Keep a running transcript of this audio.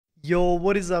Yo,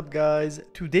 what is up guys?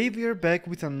 Today we are back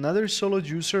with another solo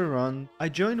juicer run. I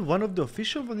joined one of the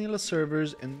official vanilla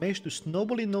servers and managed to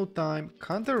snowball in no time,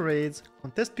 counter raids,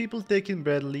 contest people taking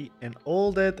Bradley and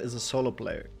all that as a solo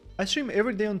player. I stream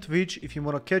every day on Twitch if you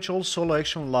wanna catch all solo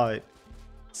action live.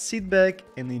 Sit back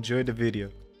and enjoy the video.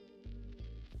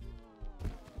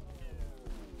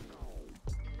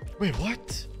 Wait,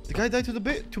 what? The guy died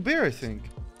to bear, I think.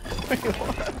 Wait,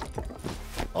 what?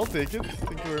 I'll take it,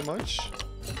 thank you very much.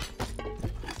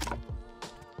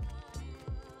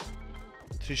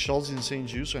 3 shells, insane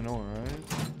juice, I know, right?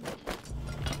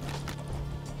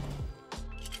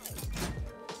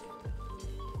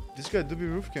 This guy do be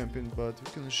roof camping, but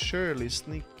we can surely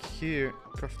sneak here,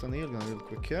 craft a nail gun real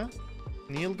quick, yeah?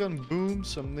 Nail gun, boom,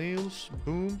 some nails,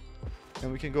 boom.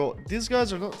 And we can go. These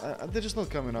guys are not, they're just not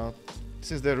coming out.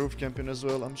 Since they're roof camping as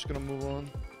well, I'm just gonna move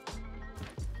on.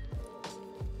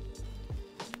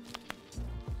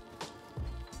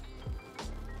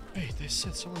 Wait, they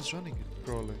said someone's running it,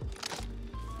 probably.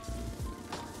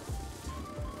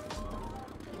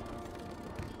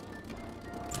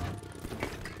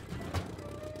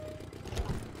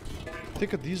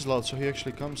 Take a diesel out so he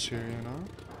actually comes here, you know?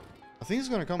 I think he's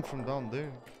gonna come from down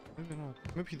there. Maybe not.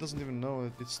 Maybe he doesn't even know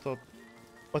it. It stopped.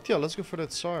 But yeah, let's go for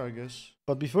that SAR, I guess.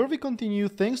 But before we continue,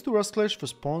 thanks to Rustclash for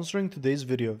sponsoring today's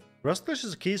video. Rustclash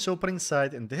is a case opening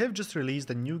site and they have just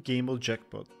released a new game mode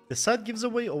jackpot. The site gives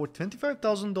away over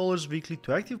 $25,000 weekly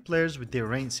to active players with their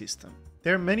rain system.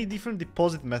 There are many different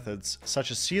deposit methods, such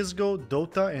as CSGO,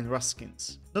 Dota and Rust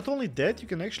skins. Not only that, you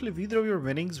can actually withdraw your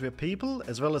winnings via PayPal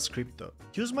as well as crypto.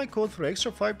 Use my code for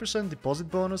extra 5% deposit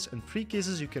bonus and free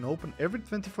cases you can open every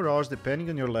 24 hours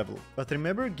depending on your level. But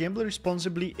remember, gamble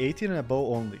responsibly, 18 and above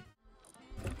only.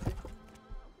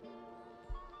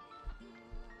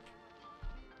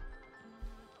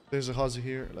 There's a Hazi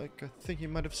here, like I think he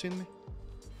might have seen me.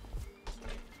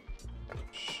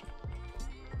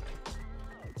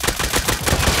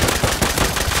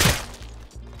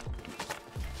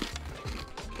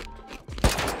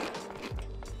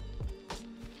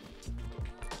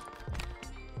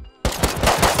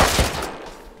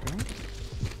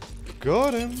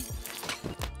 Got him!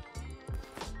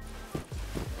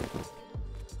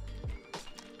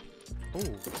 Oh.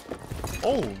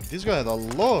 Oh, this guy had a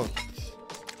lot!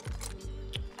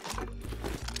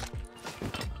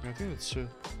 I think that's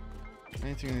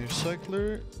anything in your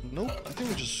recycler? Nope, I think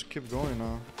we just keep going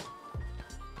now.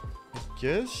 I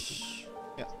guess?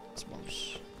 Yeah, it's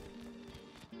bombs.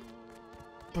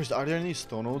 Boys, are there any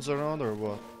stone nodes around or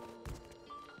what?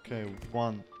 Okay,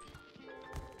 one.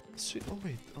 See, oh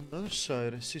wait, on the other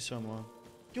side I see someone.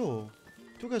 Yo,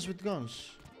 2 guys with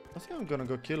guns. I think I'm gonna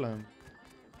go kill him.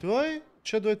 Do I?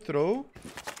 Do I throw?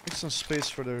 Make some space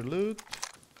for their loot.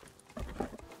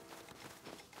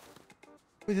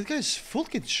 Wait, that guy's full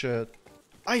kit shit.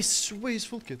 I swear he's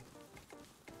full kit.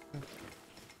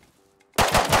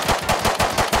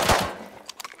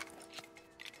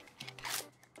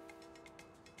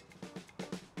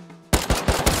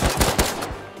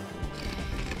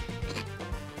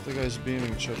 The guy's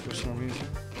beaming chat for some reason.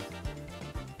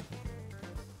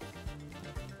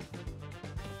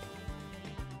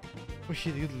 Oh,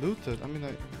 he looted. I mean,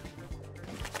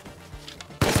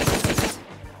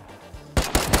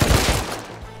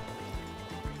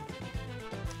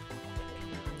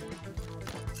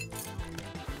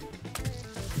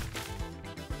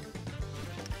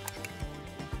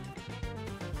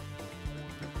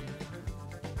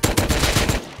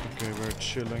 okay, we're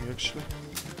chilling actually.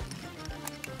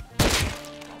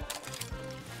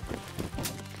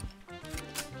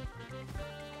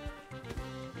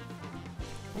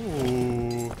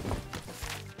 Ooh.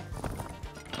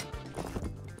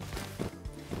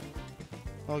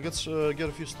 I'll get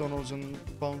a few stone nodes and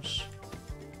bounce.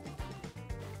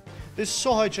 There's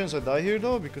so high chance I die here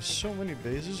though, because so many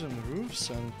bases and roofs,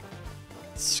 and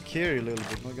it's scary a little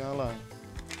bit, not gonna lie.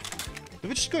 Do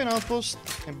we just go in outpost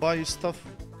and buy his stuff?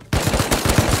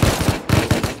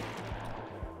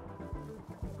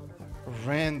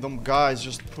 Random guys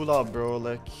just pull up, bro,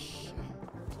 like...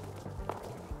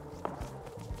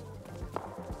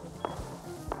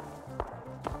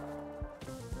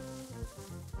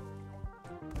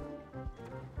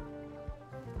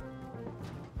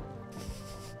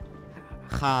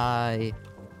 Hi.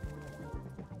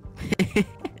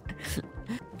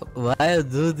 Why you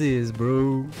do this,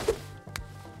 bro?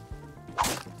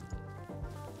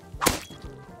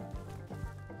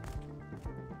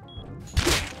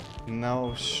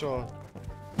 No shot.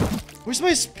 Where's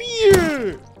my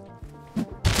spear?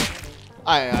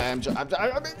 I'm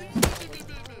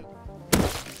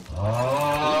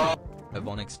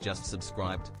Obonix just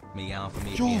subscribed. Meow for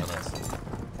me, Yo. meowless.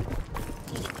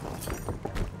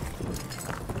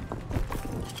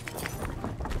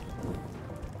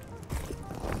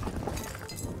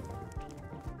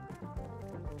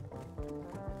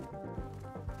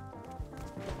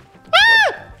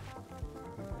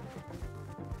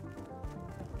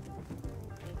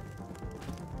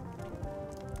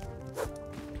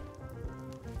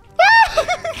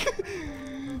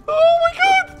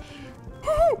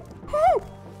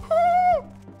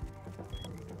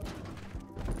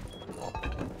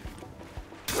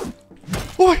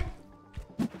 Oh my!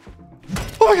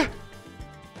 Oh my god!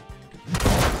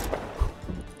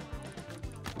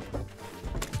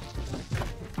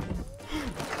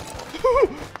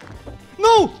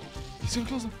 No! He's gonna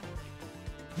close them.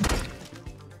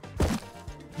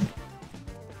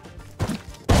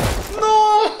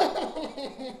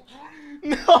 No!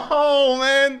 No,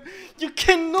 man! You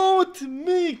cannot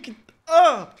make it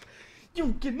up!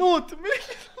 You cannot make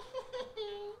it up!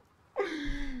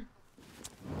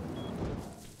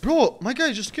 Bro, my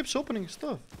guy just keeps opening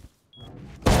stuff.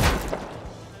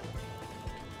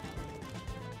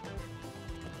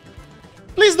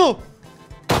 Please no!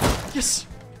 Yes!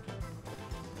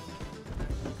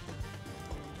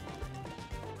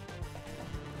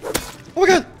 Oh my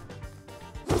god!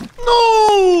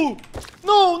 No!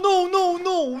 No, no, no,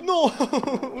 no, no!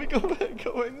 We go back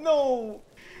away, no!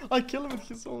 I kill him with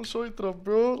his own shoitra,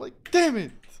 bro. Like, damn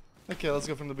it! Okay, let's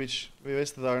go from the beach. We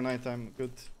wasted our nighttime,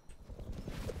 good.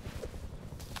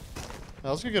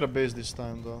 Let's go get a base this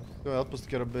time, though. Go help us to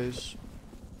get a base.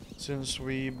 Since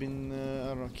we've been, I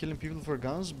don't know, killing people for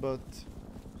guns, but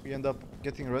we end up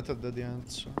getting retted at the end,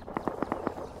 so...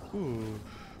 Ooh,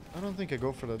 I don't think I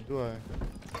go for that, do I?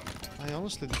 I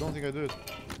honestly don't think I do it.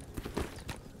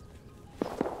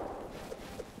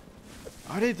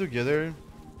 Are they together?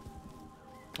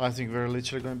 I think we're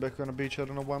literally going back on the beach. I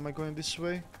don't know why am I going this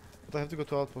way, but I have to go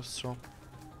to outpost, so...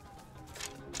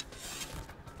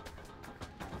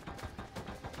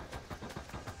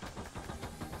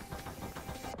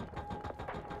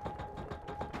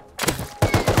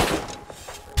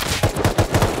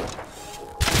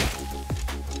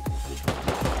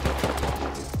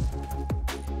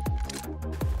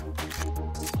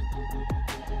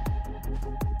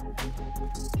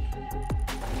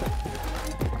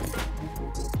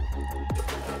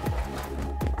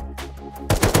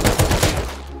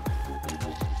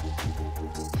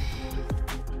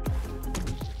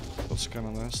 That's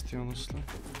kinda nasty, honestly.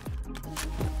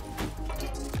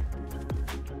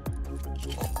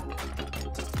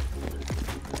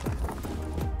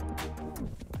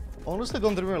 Honestly, I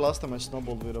don't remember last time I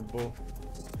snowballed with a bow.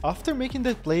 After making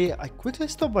that play, I quickly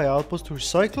stop by outpost to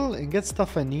recycle and get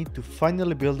stuff I need to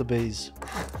finally build a base.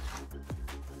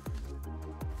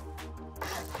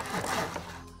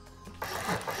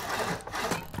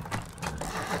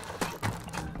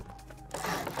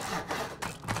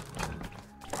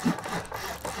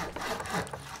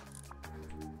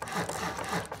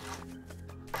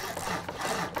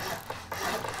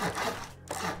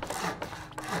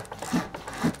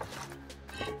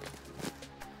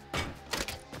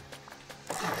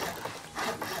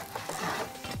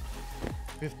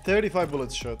 We have 35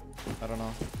 bullets shot. I don't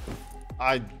know.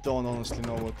 I don't honestly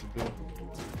know what to do.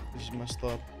 This is messed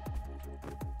up.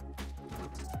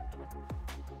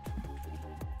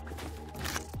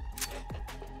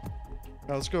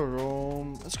 Now let's go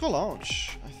roam. Let's go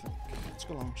lounge, I think. Let's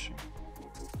go lounge.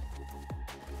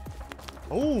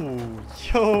 Oh,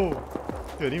 yo!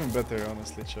 Dude, even better,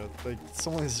 honestly, chat. Like,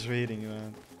 someone is raiding,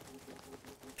 man.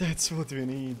 That's what we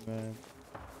need, man.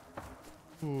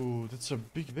 Ooh, that's a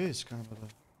big base, kind of.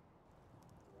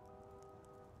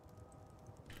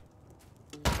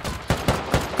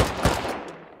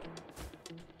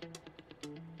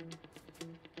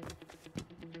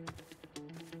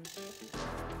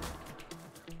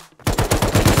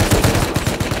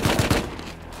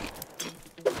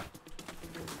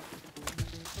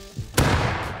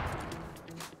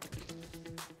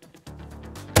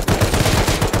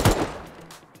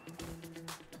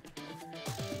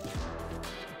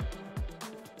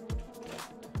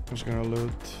 I'm just gonna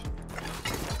loot.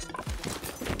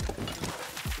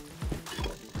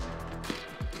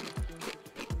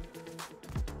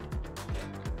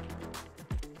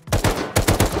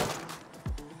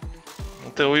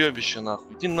 Ты уебище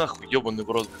нахуй. Иди нахуй, ебаный в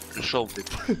рот, блядь. Пришел,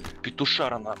 блядь.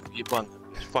 Петушара нахуй, ебаный.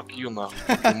 Fuck you нахуй.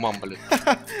 Fuck you, мам, блядь.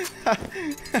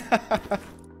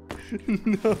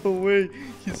 No way.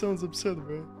 He sounds upset,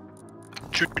 bro.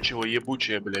 Чучело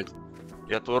ебучее, блядь.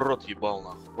 Я твой рот ебал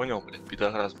нахуй. Понял, блядь?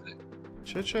 Пидорас, блядь.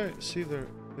 Should I see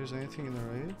there's anything in the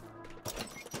raid?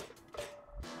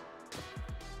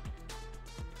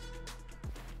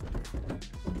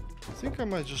 I think I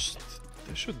might just...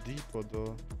 They should depot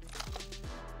though.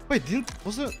 Wait,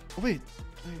 was there... Oh, wait.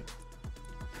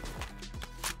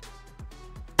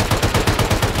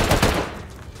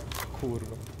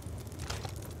 Kurwa.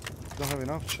 Don't have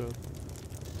enough shot.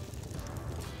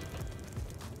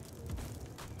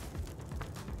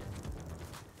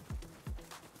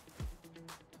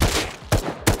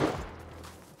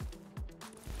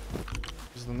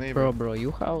 The neighbor. Bro,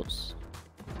 you house.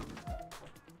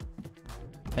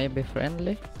 Maybe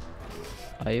friendly?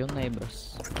 Are you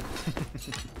neighbors?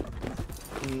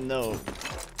 No.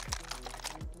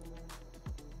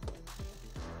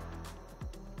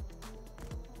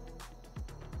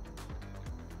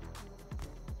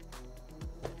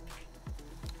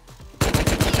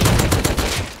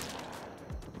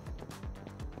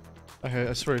 Okay,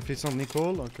 I swear, if it's not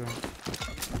Nicole, okay.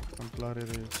 I'm glad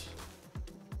it is.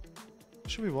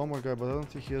 Should be one more guy, but I don't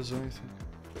think he has anything.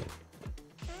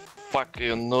 Fuck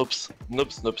you, noobs.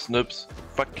 Noobs, noobs, noobs.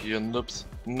 Fuck you, noobs.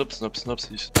 Noobs, noobs,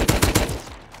 noobs.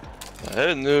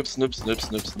 Hey, noobs, noobs, noobs,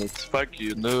 noobs, noobs. Fuck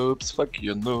you, noobs. Fuck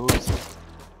you, noobs.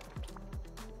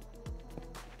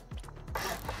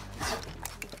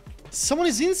 Someone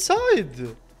is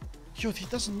inside! Yo, he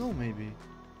doesn't know, maybe.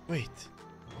 Wait.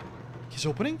 He's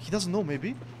opening? He doesn't know,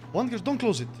 maybe. One girl, don't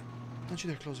close it. Don't you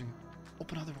dare closing it.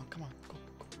 Open another one, come on. Go,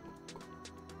 go, go.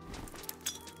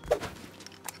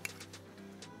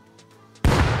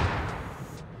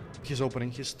 He's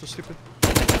opening, he's too stupid.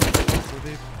 Too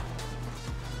deep.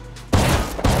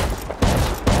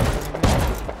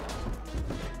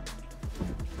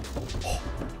 Oh.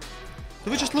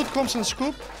 Do we just loot comps and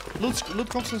scoop? Loot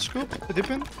comps and scoop? We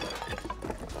dip in?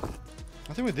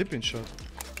 I think we dip in shot.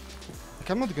 Like,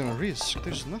 I'm not gonna risk.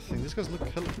 There's nothing. These guys look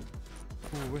hella...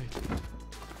 Oh, wait.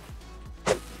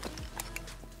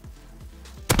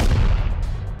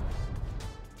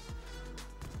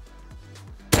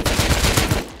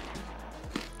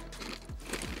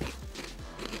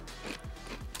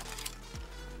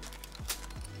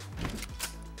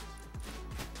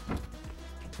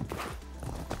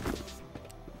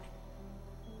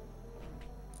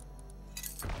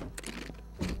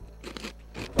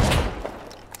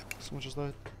 Someone just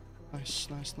died. Nice,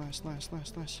 nice, nice, nice,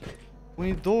 nice, nice. We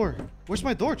need door. Where's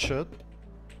my door, chat?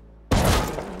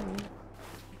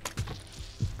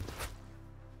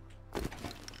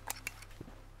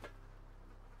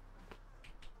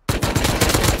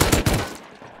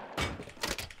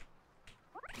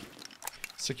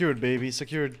 Secured, baby.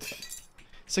 Secured.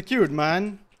 Secured,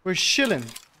 man. We're chilling.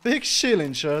 Big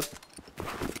chilling, chat.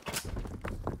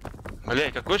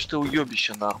 Блядь, какой ж ты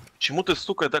уёбище, нахуй. Почему ты,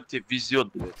 сука, так тебе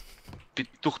везет, блядь?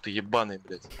 Петух ты ебаный,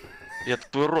 блядь. Я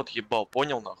твой рот ебал,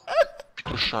 понял, нахуй?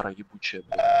 Петушара ебучая,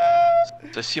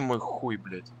 блядь. Соси мой хуй,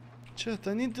 блядь. Chat,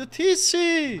 I need the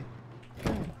TC!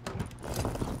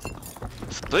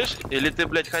 Слышь, или ты,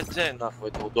 блядь, хозяин,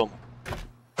 нахуй, этого дома?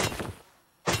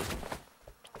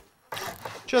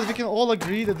 Chat, we can all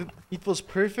agree that it was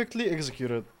perfectly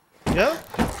executed. Yeah?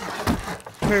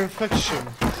 Perfection.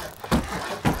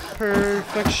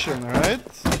 Perfection, right?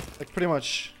 Like, pretty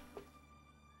much.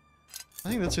 I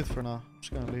think that's it for now. I'm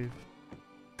just gonna leave.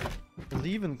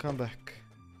 Leave and come back.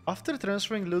 After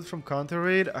transferring loot from counter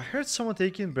raid, I heard someone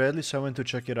taking Bradley, so I went to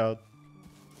check it out.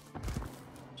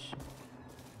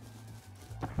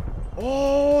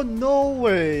 Oh, no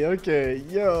way! Okay,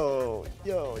 yo.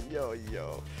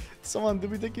 Someone to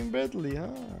be taking Bradley, huh?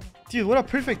 Dude, what a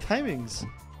perfect timings!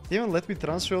 They even let me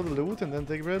transfer all the loot and then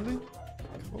take Bradley?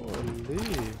 Holy.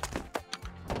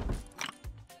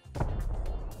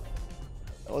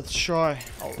 Let's try.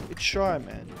 Let's try,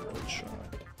 man. Let's try.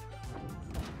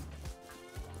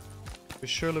 We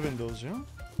sure live in those, yeah?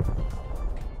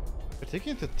 They're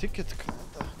taking the ticket,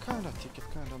 kinda ticket,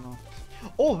 kinda not.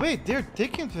 Oh wait, they're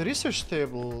taking the research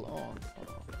table. Oh,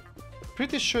 no.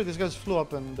 Pretty sure these guys flew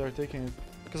up and they're taking it.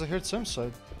 Because I heard some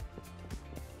side.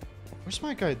 Where's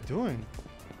my guy doing?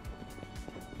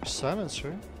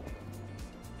 Silencer.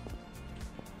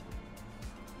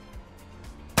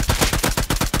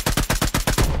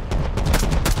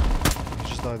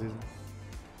 Just died, didn't he?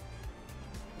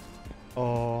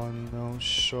 Oh no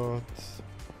shot.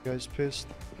 Guy's pissed.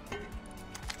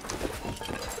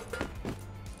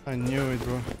 I knew it,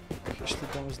 bro. Actually,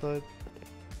 almost died.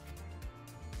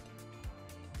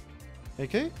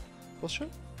 AK? Plus shot?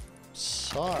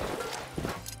 Sorry.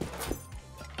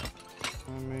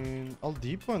 I mean, I'll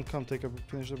deep and come take a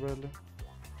finish the Bradley.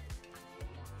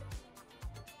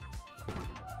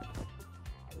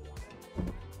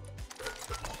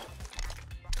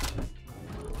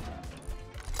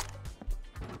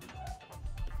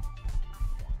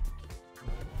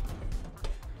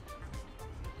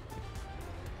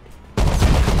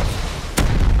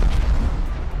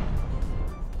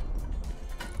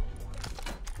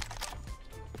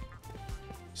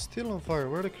 Still on fire.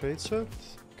 Where are the crates at?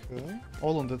 Okay.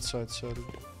 All on that side, sadly.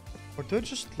 Or do I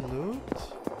just loot?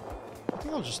 I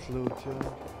think I'll just loot, yeah.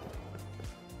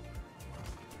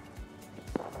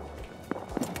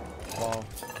 Wow.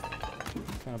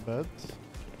 Kinda bad.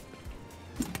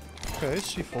 Okay,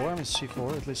 C4. I mean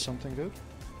C4, at least something good.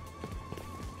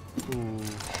 Ooh.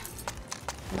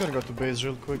 I'm gonna go to base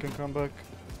real quick and come back.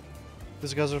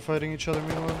 These guys are fighting each other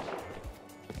meanwhile.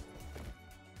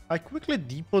 I quickly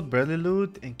depoted Bradley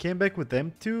loot and came back with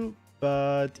them too,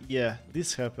 but yeah,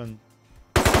 this happened.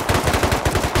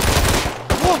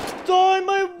 What am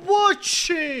I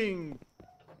watching?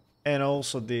 And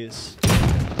also this.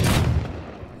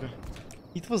 Okay.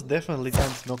 It was definitely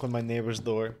time to knock on my neighbor's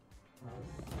door.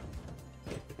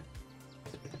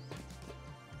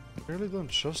 I really don't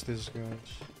trust these guys.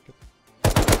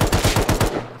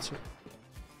 That's it.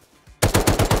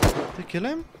 Did they kill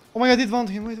him? Oh my god, I did want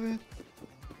him. Wait.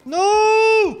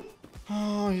 No!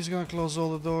 Oh, he's gonna close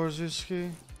all the doors, is he?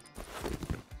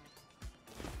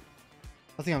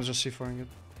 I think I'm just C4ing it.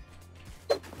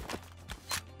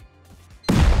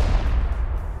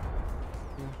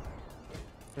 Yeah.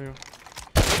 There you go.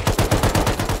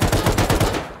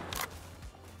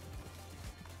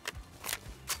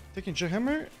 Taking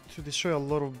Jackhammer to destroy a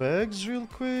lot of bags real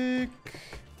quick.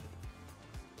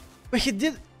 Wait,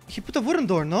 he put a wooden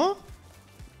door, no?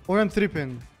 Or I'm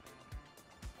tripping.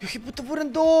 He put a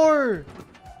wooden door!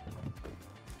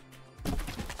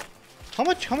 How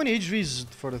many HVs is it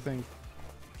for the thing?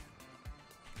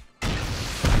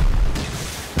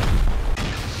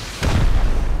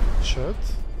 Shit.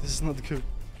 This is not good.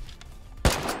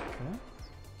 Okay.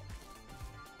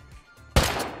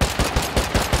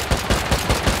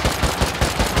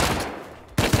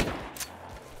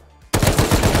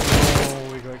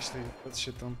 Oh, we got actually got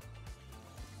shit done.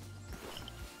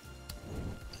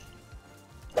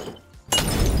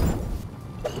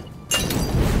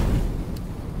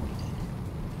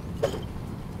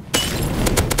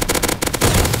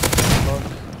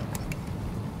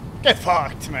 Get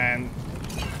fucked, man.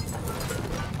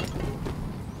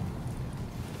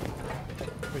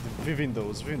 Wait,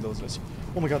 windows.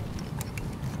 Oh my god.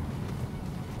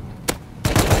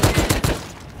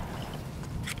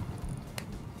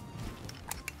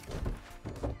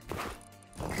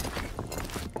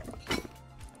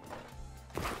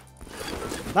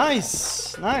 Nice.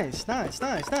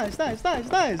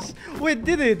 We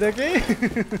did it, okay?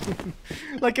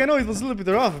 Like, I know it was a little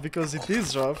bit rough because it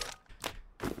is rough.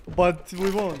 But we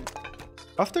won.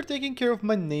 After taking care of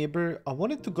my neighbor, I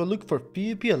wanted to go look for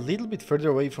PvP a little bit further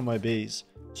away from my base.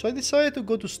 So I decided to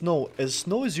go to Snow, as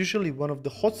Snow is usually one of the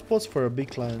hotspots for our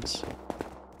big clans.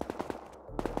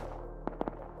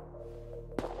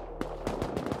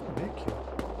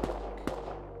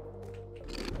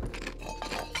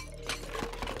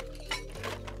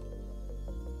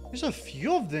 There's a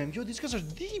few of them. Yo, these guys are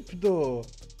deep though.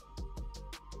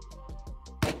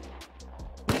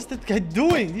 What is that guy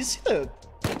doing? Do you see that?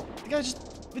 The guy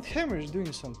just with hammers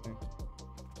doing something.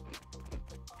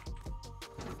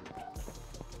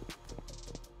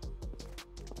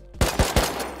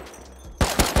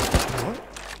 What?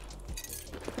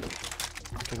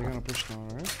 Okay, they're gonna push now,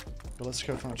 alright? But let's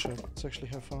have fun, chat. Let's actually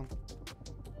have fun.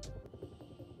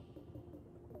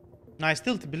 Nah, I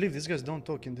still believe these guys don't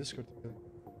talk in Discord together.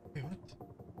 Wait, what?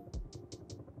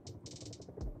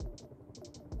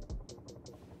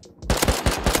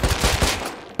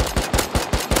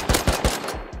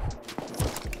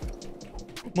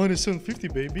 Minus 750,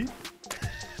 baby.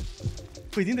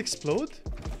 Wait, didn't explode?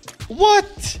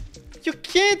 What? You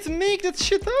can't make that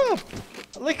shit up!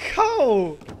 Like,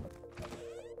 how?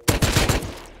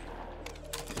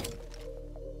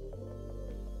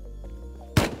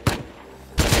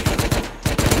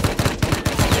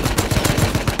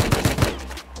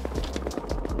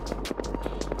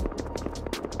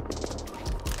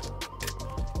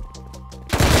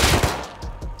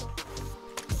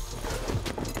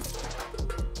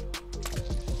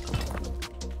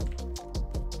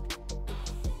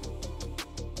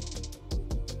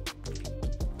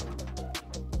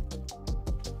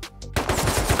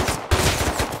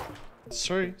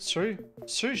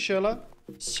 Sorry, Shella.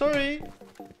 Sorry.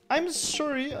 I'm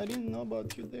sorry. I didn't know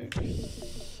about you there.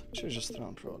 Should've just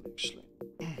thrown probably, actually.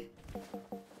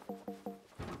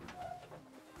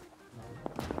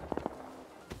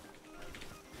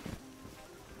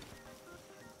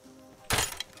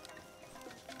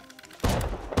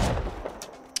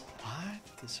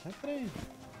 What is happening?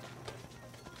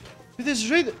 It is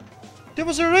raid. There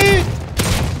was a raid.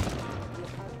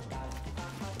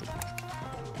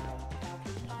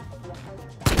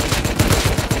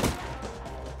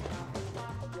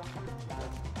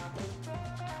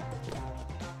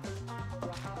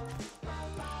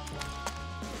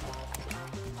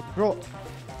 Bro.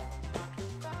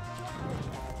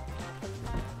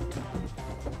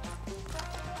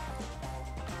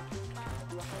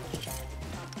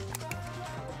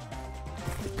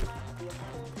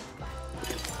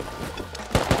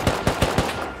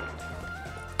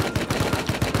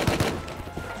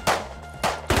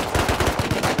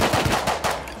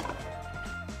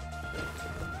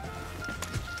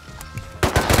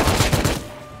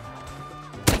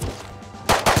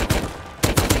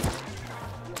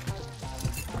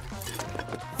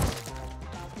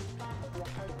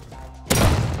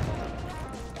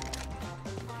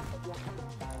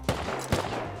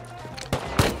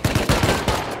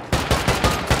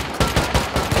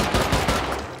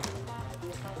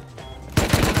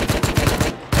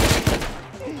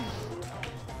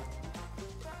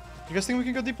 You guys think we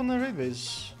can go deep on the raid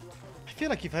base? I feel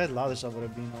like if I had ladders, I would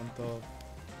have been on top.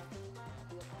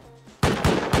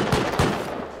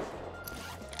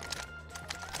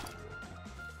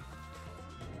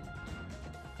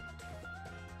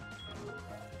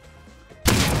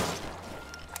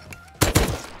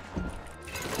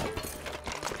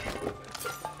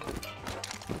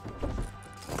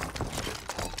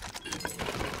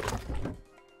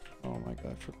 Oh my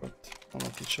god, I forgot.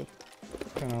 Unlucky shot.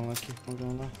 Kinda unlucky, not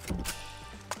gonna lie.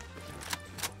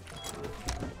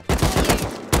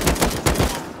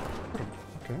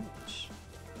 Okay.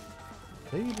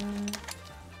 Later.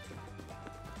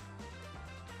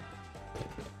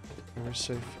 We're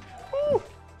safe. Woo!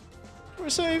 We're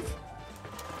safe!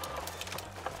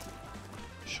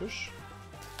 Shush.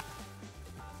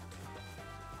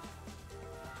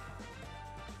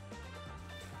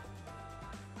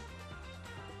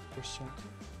 Percent.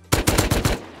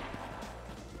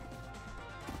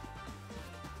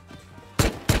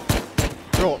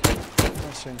 Bro!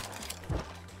 Nice aim.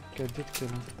 Okay, did kill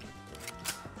him.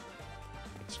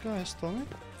 This guy has Tommy.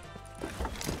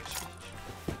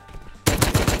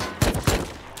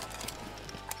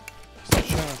 Stop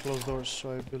trying to close doors,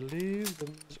 so I believe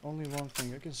there's only one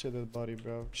thing. I can see that body,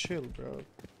 bro. Chill, bro.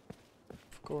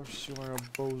 Of course, you are a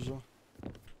bozo.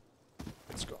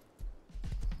 Let's go.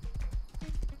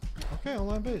 Okay,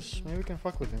 online base. Maybe we can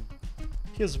fuck with him.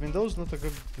 He has windows, not a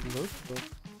good look, but...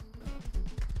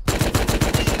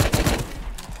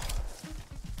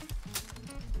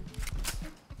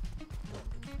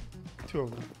 Two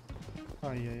of them.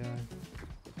 Ay, ay, ay.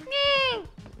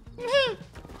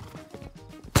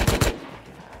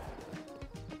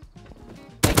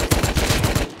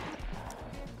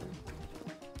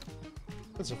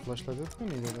 That's a flashlight that we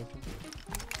needed, I think.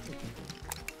 Okay.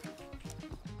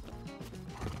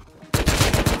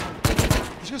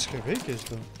 These guys can fake this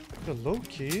though. They're low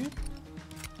key.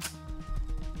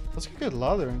 Let's go get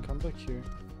ladder and come back here.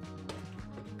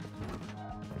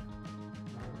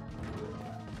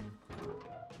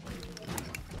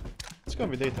 It's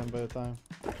gonna be daytime by the time.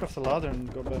 Craft a ladder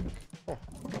and go back. Oh.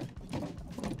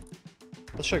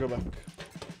 Let's try go back.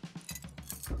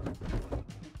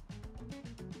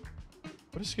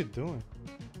 What is he doing?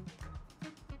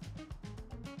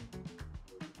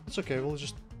 It's okay, we'll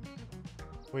just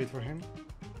wait for him.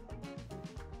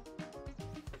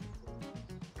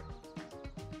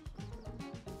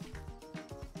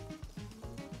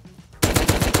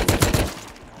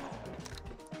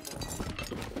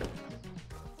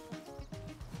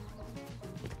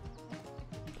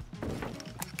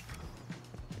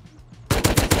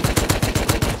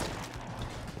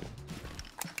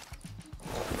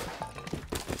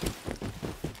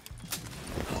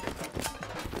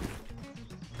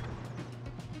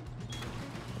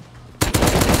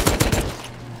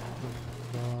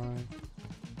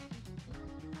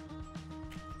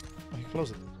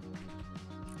 Close it.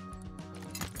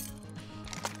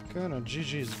 Kinda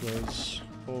GG's, guys.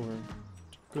 Over.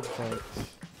 Good fight.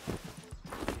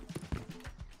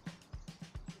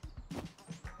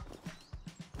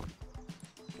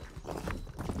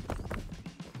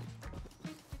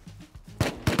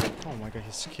 Oh my god,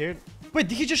 he's scared. Wait,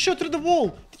 did he just shoot through the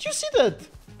wall? Did you see that?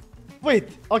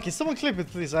 Wait, okay, someone clip it,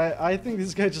 please. I think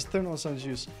this guy just turned on some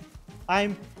juice.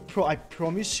 I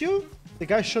promise you, the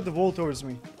guy shot the wall towards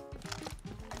me.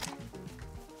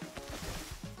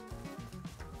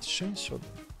 Chainsaw.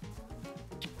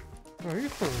 Bro, are you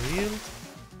for real?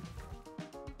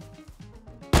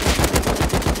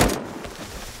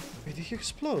 Wait, did he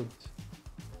explode?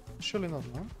 Surely not,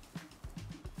 no?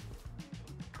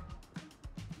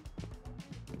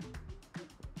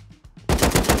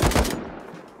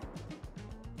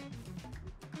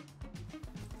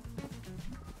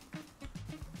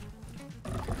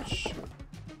 Shit.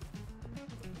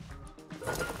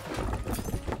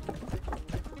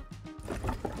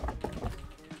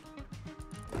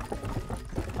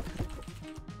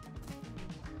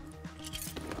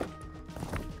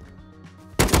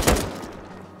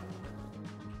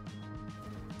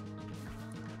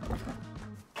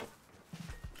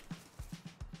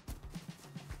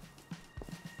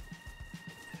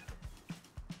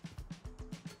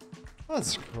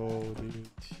 Let's go, dude.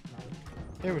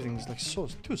 Everything's like so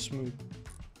too smooth.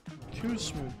 Too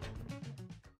smooth.